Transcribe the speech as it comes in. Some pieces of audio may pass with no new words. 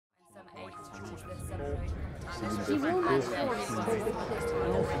Die Wohnungswohnung.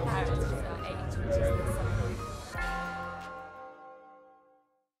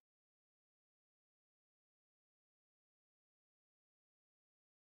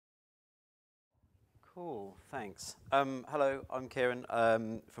 Cool, thanks. Hello, I'm Ciaran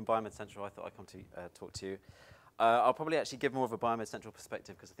from BioMed Central. I thought I'd come to talk to you. I'll probably actually give more of a BioMed Central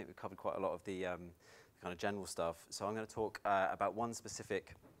perspective because I think we've covered quite a lot of the kind of general stuff. So I'm going to talk about one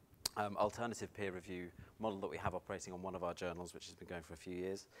specific alternative peer review model that we have operating on one of our journals, which has been going for a few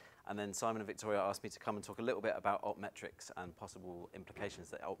years. And then Simon and Victoria asked me to come and talk a little bit about altmetrics and possible implications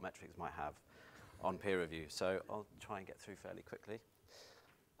that altmetrics might have on peer review. So I'll try and get through fairly quickly.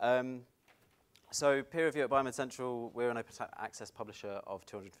 So peer review at BioMed Central, we're an open access publisher of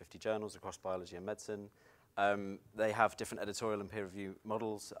 250 journals across biology and medicine. They have different editorial and peer review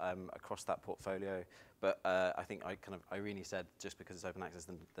models across that portfolio, but I think Irene said just because it's open access,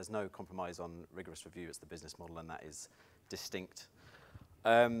 then there's no compromise on rigorous review. It's the business model, and that is distinct.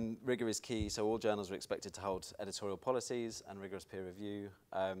 Rigour is key, so all journals are expected to hold editorial policies and rigorous peer review.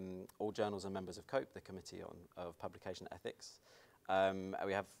 All journals are members of COPE, the Committee of Publication Ethics.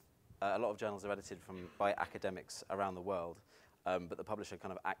 We have a lot of journals are edited by academics around the world, but the publisher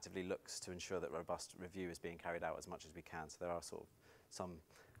kind of actively looks to ensure that robust review is being carried out as much as we can. So there are sort of some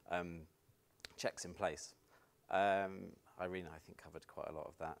checks in place. Irene, I think, covered quite a lot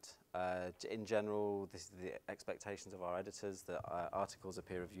of that. In general, this is the expectations of our editors, that articles are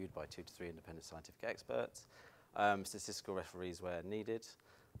peer reviewed by 2 to 3 independent scientific experts, statistical referees where needed.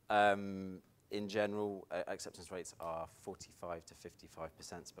 In general, acceptance rates are 45 to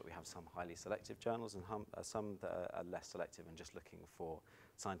 55%, but we have some highly selective journals and some that are less selective and just looking for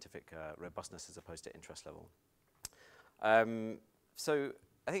scientific robustness as opposed to interest level. So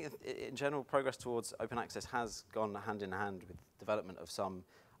I think in general, progress towards open access has gone hand in hand with development of some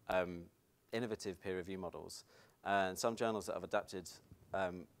innovative peer review models. And some journals that have adapted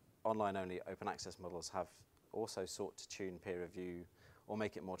online-only open access models have also sought to tune peer review or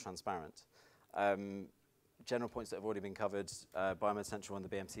make it more transparent. General points that have already been covered, BioMed Central and the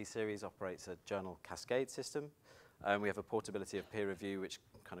BMC series operates a journal cascade system. We have a portability of peer review, which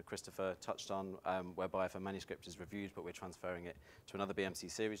kind of Christopher touched on, whereby if a manuscript is reviewed but we're transferring it to another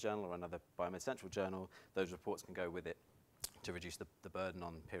BMC series journal or another BioMed Central journal, those reports can go with it to reduce the burden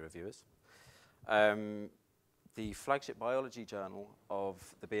on peer reviewers. The flagship biology journal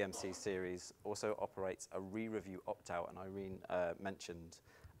of the BMC series also operates a re-review opt-out, and Irene mentioned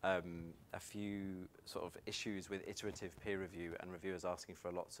a few sort of issues with iterative peer review and reviewers asking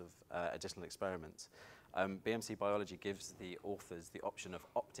for lots of additional experiments. BMC Biology gives the authors the option of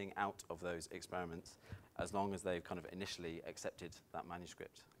opting out of those experiments as long as they've kind of initially accepted that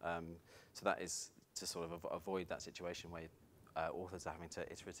manuscript. So that is to sort of avoid that situation where authors are having to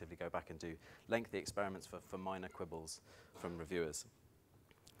iteratively go back and do lengthy experiments for minor quibbles from reviewers.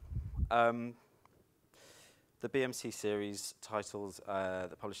 The BMC series titles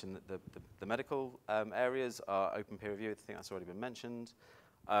that publish in the medical areas are open peer review. I think that's already been mentioned.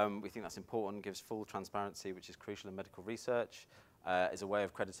 We think that's important, gives full transparency, which is crucial in medical research, is a way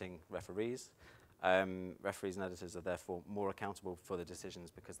of crediting referees. Referees and editors are therefore more accountable for the decisions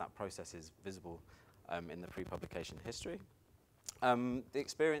because that process is visible in the pre-publication history. The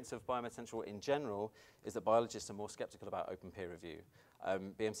experience of BioMed Central in general is that biologists are more skeptical about open peer review.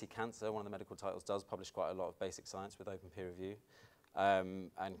 BMC Cancer, one of the medical titles, does publish quite a lot of basic science with open peer review.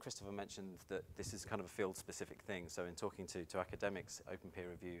 And Christopher mentioned that this is kind of a field-specific thing. So in talking to academics, open peer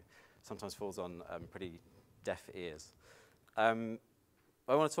review sometimes falls on pretty deaf ears. I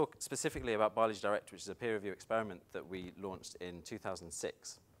want to talk specifically about Biology Direct, which is a peer review experiment that we launched in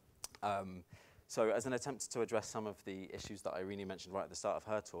 2006. So as an attempt to address some of the issues that Irene mentioned right at the start of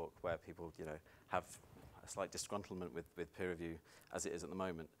her talk, where people have a slight disgruntlement with peer review as it is at the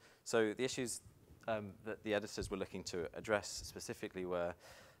moment. So the issues that the editors were looking to address specifically were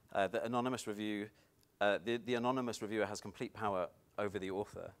the anonymous review. The anonymous reviewer has complete power over the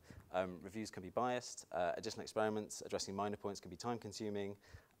author. Reviews can be biased. Additional experiments addressing minor points can be time-consuming,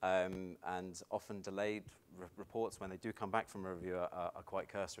 and often delayed reports when they do come back from a reviewer are quite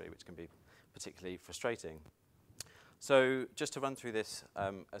cursory, which can be particularly frustrating. So just to run through this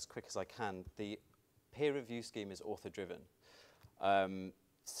as quick as I can, the peer review scheme is author-driven.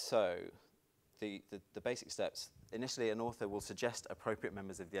 So the basic steps, initially an author will suggest appropriate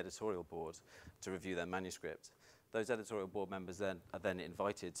members of the editorial board to review their manuscript. Those editorial board members are then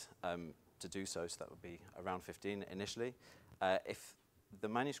invited to do so that would be around 15 initially. If the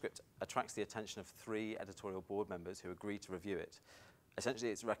manuscript attracts the attention of 3 editorial board members who agree to review it,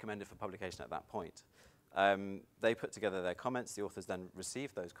 essentially it's recommended for publication at that point. They put together their comments, the authors then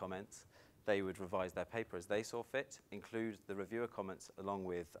receive those comments, they would revise their paper as they saw fit, include the reviewer comments along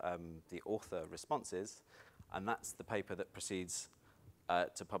with the author responses, and that's the paper that proceeds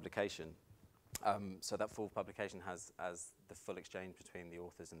to publication. So that full publication has the full exchange between the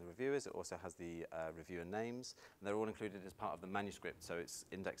authors and the reviewers. It also has the reviewer names, and they're all included as part of the manuscript, so it's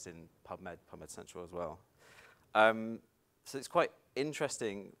indexed in PubMed Central as well. So it's quite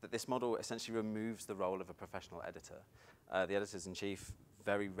interesting that this model essentially removes the role of a professional editor. The editors-in-chief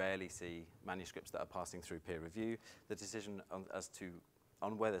very rarely see manuscripts that are passing through peer review. The decision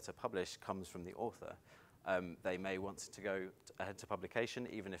on whether to publish comes from the author. They may want to go ahead to publication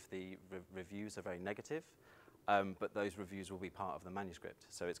even if the reviews are very negative, but those reviews will be part of the manuscript,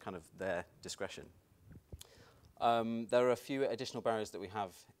 so it's kind of their discretion. There are a few additional barriers that we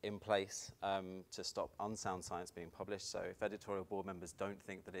have in place to stop unsound science being published. So if editorial board members don't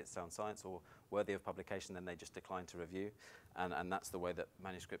think that it's sound science or worthy of publication, then they just decline to review. And that's the way that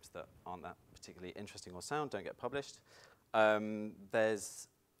manuscripts that aren't that particularly interesting or sound don't get published. There's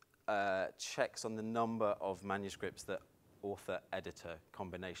checks on the number of manuscripts that author-editor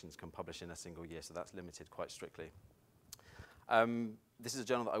combinations can publish in a single year, so that's limited quite strictly. This is a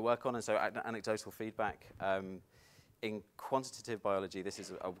journal that I work on, and so anecdotal feedback. In quantitative biology, this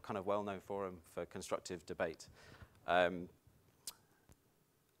is a kind of well-known forum for constructive debate. And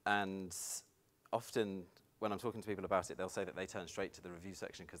often, when I'm talking to people about it, they'll say that they turn straight to the review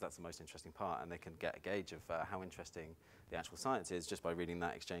section because that's the most interesting part, and they can get a gauge of how interesting the actual science is just by reading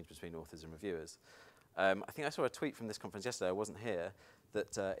that exchange between authors and reviewers. I think I saw a tweet from this conference yesterday, I wasn't here,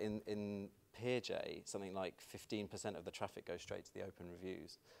 that in PeerJ, something like 15% of the traffic goes straight to the open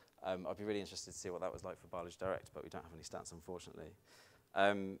reviews. I'd be really interested to see what that was like for Biology Direct, but we don't have any stats, unfortunately.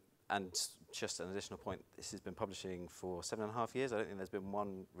 And just an additional point, this has been publishing for 7.5 years. I don't think there's been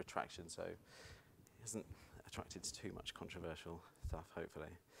one retraction, so it hasn't attracted to too much controversial stuff, hopefully.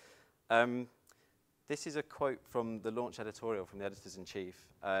 This is a quote from the launch editorial from the editors-in-chief.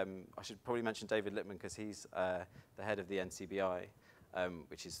 I should probably mention David Lippman because he's the head of the NCBI,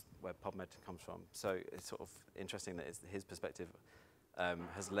 which is where PubMed comes from. So it's sort of interesting that his perspective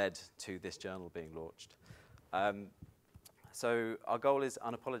has led to this journal being launched. So our goal is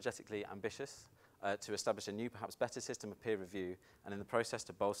unapologetically ambitious, to establish a new, perhaps better system of peer review, and in the process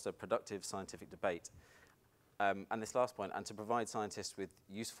to bolster productive scientific debate. And this last point, and to provide scientists with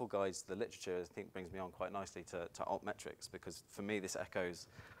useful guides to the literature, I think brings me on quite nicely to altmetrics, because for me this echoes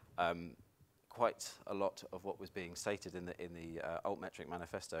quite a lot of what was being stated in the altmetric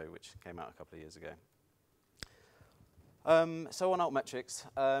manifesto, which came out a couple of years ago. So on altmetrics,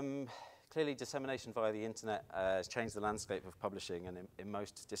 clearly dissemination via the internet has changed the landscape of publishing, and in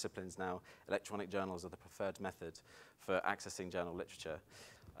most disciplines now, electronic journals are the preferred method for accessing journal literature.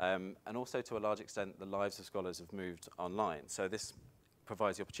 And also, to a large extent, the lives of scholars have moved online. So this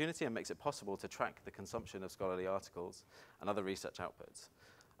provides the opportunity and makes it possible to track the consumption of scholarly articles and other research outputs.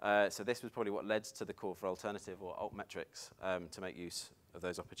 So this was probably what led to the call for alternative or altmetrics to make use of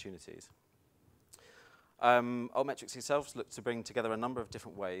those opportunities. Altmetrics itself look to bring together a number of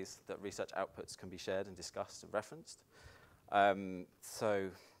different ways that research outputs can be shared and discussed and referenced. So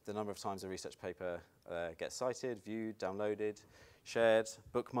the number of times a research paper gets cited, viewed, downloaded, shared,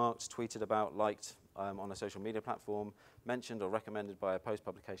 bookmarked, tweeted about, liked on a social media platform, mentioned or recommended by a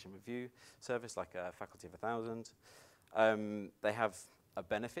post-publication review service like Faculty of 1000. They have a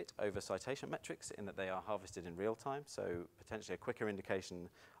benefit over citation metrics in that they are harvested in real time, so potentially a quicker indication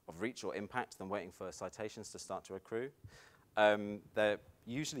of reach or impact than waiting for citations to start to accrue. They're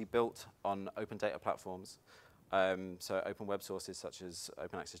usually built on open data platforms, so open web sources such as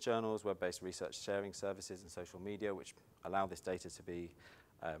open access journals, web-based research sharing services, and social media, which allow this data to be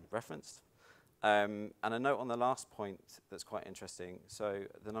referenced. And a note on the last point that's quite interesting. So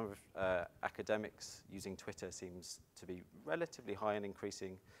the number of academics using Twitter seems to be relatively high and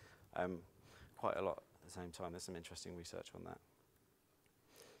increasing quite a lot at the same time. There's some interesting research on that.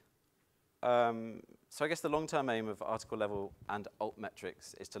 So I guess the long-term aim of article level and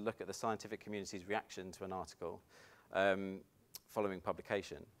altmetrics is to look at the scientific community's reaction to an article following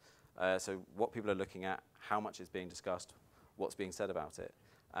publication. So what people are looking at, how much is being discussed, what's being said about it.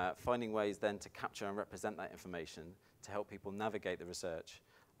 Finding ways then to capture and represent that information to help people navigate the research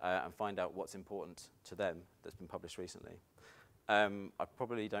and find out what's important to them that's been published recently. I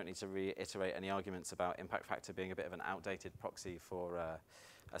probably don't need to reiterate any arguments about impact factor being a bit of an outdated proxy for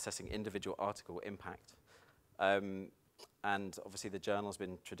assessing individual article impact. And obviously the journal's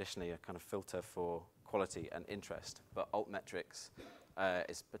been traditionally a kind of filter for quality and interest, but altmetrics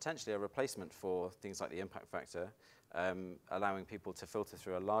is potentially a replacement for things like the impact factor, allowing people to filter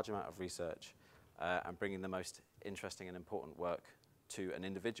through a large amount of research and bringing the most interesting and important work to an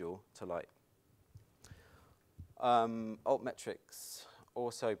individual to light. Altmetrics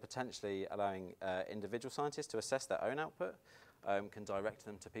also potentially allowing individual scientists to assess their own output, can direct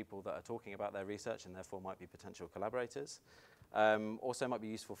them to people that are talking about their research and therefore might be potential collaborators. Also might be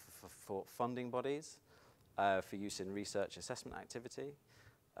useful for funding bodies for use in research assessment activity.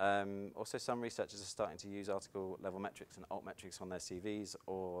 Also, some researchers are starting to use article level metrics and altmetrics on their CVs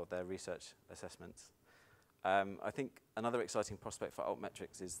or their research assessments. I think another exciting prospect for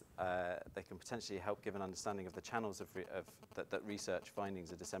altmetrics is they can potentially help give an understanding of the channels that research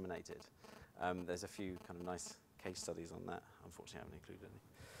findings are disseminated. There's a few kind of nice case studies on that. Unfortunately, I haven't included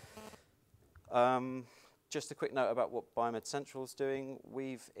any. Just a quick note about what BioMed Central is doing.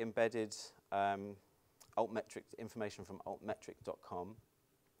 We've embedded altmetric information from altmetric.com.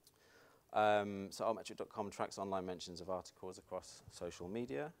 So altmetric.com tracks online mentions of articles across social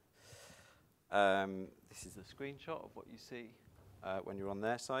media. This is a screenshot of what you see when you're on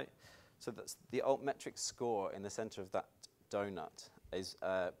their site. So that's the altmetric score in the center of that donut is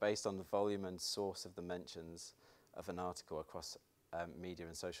based on the volume and source of the mentions of an article across media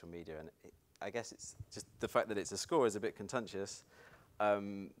and social media. And I guess it's just the fact that it's a score is a bit contentious.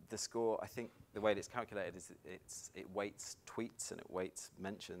 The score, I think the way it's calculated is it weights tweets and it weights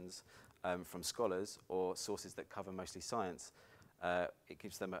mentions from scholars or sources that cover mostly science. It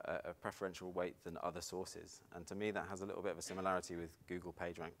gives them a preferential weight than other sources. And to me, that has a little bit of a similarity with Google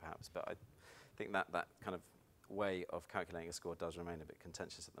PageRank, perhaps. But I think that kind of way of calculating a score does remain a bit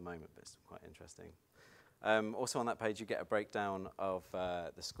contentious at the moment, but it's quite interesting. Also on that page, you get a breakdown of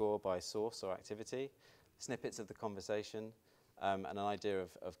the score by source or activity, snippets of the conversation, and an idea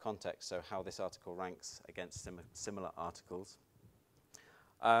of context, so how this article ranks against similar articles.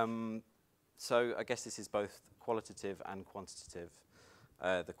 So I guess this is both qualitative and quantitative.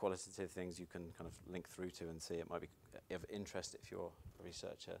 The qualitative things you can kind of link through to and see. It might be of interest if you're a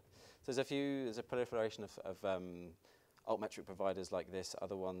researcher. So there's a proliferation of altmetric providers like this.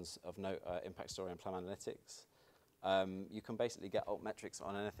 Other ones of note, Impact Story and Plum Analytics. You can basically get altmetrics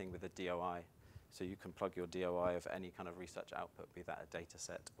on anything with a DOI. So you can plug your DOI of any kind of research output, be that a data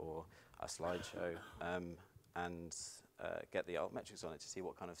set or a slideshow, and get the altmetrics on it to see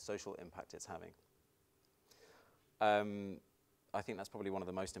what kind of social impact it's having. I think that's probably one of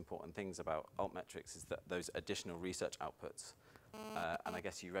the most important things about altmetrics is that those additional research outputs. And I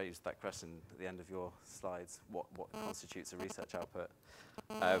guess you raised that question at the end of your slides, what constitutes a research output?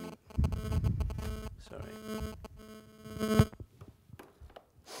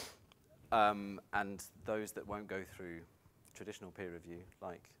 And those that won't go through traditional peer review,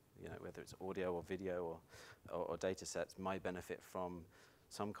 like whether it's audio or video or data sets, might benefit from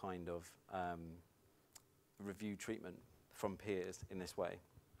some kind of review treatment from peers in this way.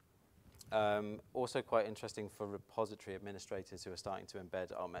 Also quite interesting for repository administrators who are starting to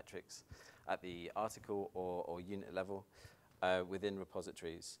embed altmetrics at the article or unit level within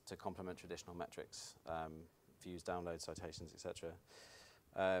repositories to complement traditional metrics, views, downloads, citations, etc.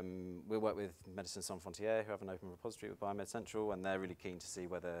 We work with Medicine Sans Frontières, who have an open repository with BioMed Central, and they're really keen to see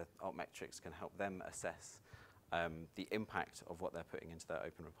whether altmetrics can help them assess the impact of what they're putting into their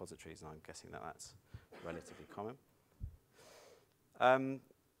open repositories, and I'm guessing that that's relatively common.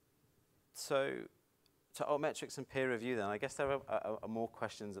 So to altmetrics and peer review then, I guess there are more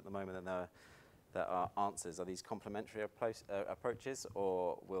questions at the moment than there are answers. Are these complementary approaches,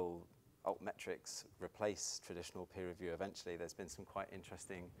 or will altmetrics replace traditional peer review eventually? There's been some quite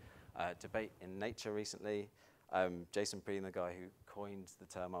interesting debate in Nature recently. Jason Breen, the guy who coined the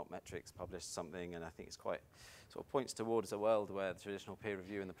term altmetrics, published something, and I think it's quite sort of points towards a world where the traditional peer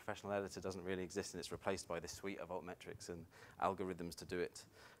review and the professional editor doesn't really exist, and it's replaced by this suite of altmetrics and algorithms to do it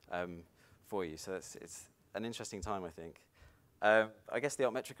for you. So it's an interesting time, I think. I guess the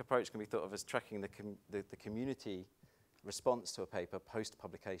altmetric approach can be thought of as tracking the community response to a paper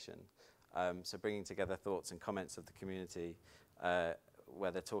post-publication. So bringing together thoughts and comments of the community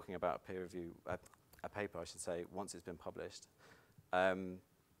where they're talking about a peer review, a paper, I should say, once it's been published.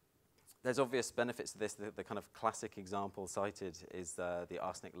 There's obvious benefits to this. The kind of classic example cited is the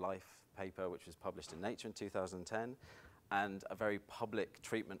Arsenic Life paper, which was published in Nature in 2010, and a very public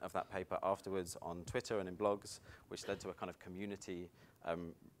treatment of that paper afterwards on Twitter and in blogs, which led to a kind of community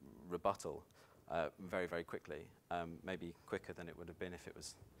rebuttal very, very quickly, maybe quicker than it would have been if it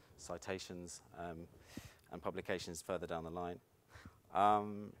was citations and publications further down the line.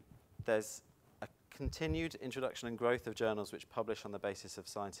 There's a continued introduction and growth of journals which publish on the basis of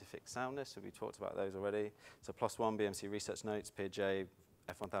scientific soundness, so we talked about those already. So PLOS ONE, BMC Research Notes, PeerJ,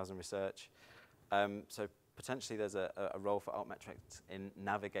 F1000 Research. So potentially there's a role for altmetrics in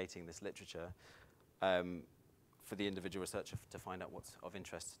navigating this literature for the individual researcher to find out what's of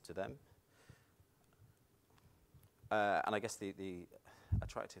interest to them. And I guess the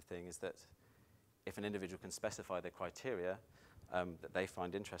attractive thing is that if an individual can specify their criteria that they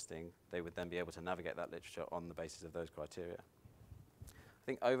find interesting, they would then be able to navigate that literature on the basis of those criteria. I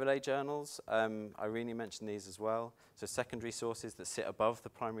think overlay journals, Irene mentioned these as well. So secondary sources that sit above the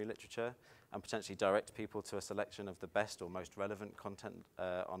primary literature and potentially direct people to a selection of the best or most relevant content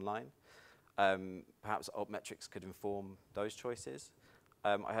online. Perhaps altmetrics could inform those choices.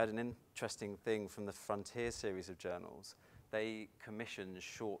 I heard an interesting thing from the Frontier series of journals. They commission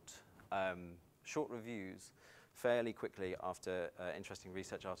short reviews fairly quickly after interesting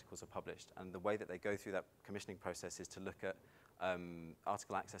research articles are published. And the way that they go through that commissioning process is to look at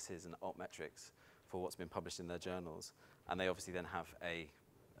article accesses and altmetrics for what's been published in their journals. And they obviously then have a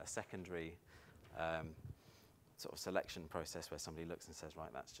secondary sort of selection process where somebody looks and says, right,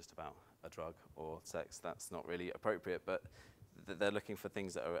 that's just about a drug or sex. That's not really appropriate. But they're looking for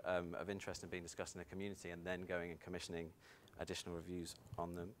things that are of interest and being discussed in the community and then going and commissioning additional reviews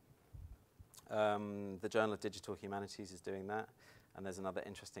on them. The Journal of Digital Humanities is doing that. And there's another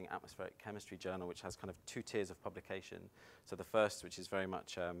interesting atmospheric chemistry journal which has kind of 2 tiers of publication. So the first, which is very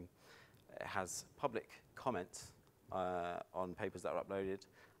much, it has public comment on papers that are uploaded,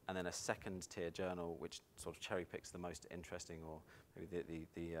 and then a second tier journal which sort of cherry picks the most interesting or maybe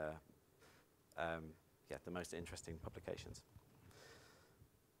the most interesting publications.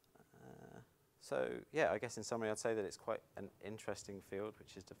 So yeah, I guess in summary I'd say that it's quite an interesting field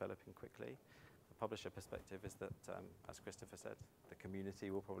which is developing quickly. Publisher perspective is that, as Christopher said, the community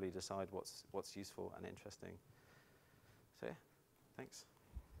will probably decide what's useful and interesting. So yeah, thanks.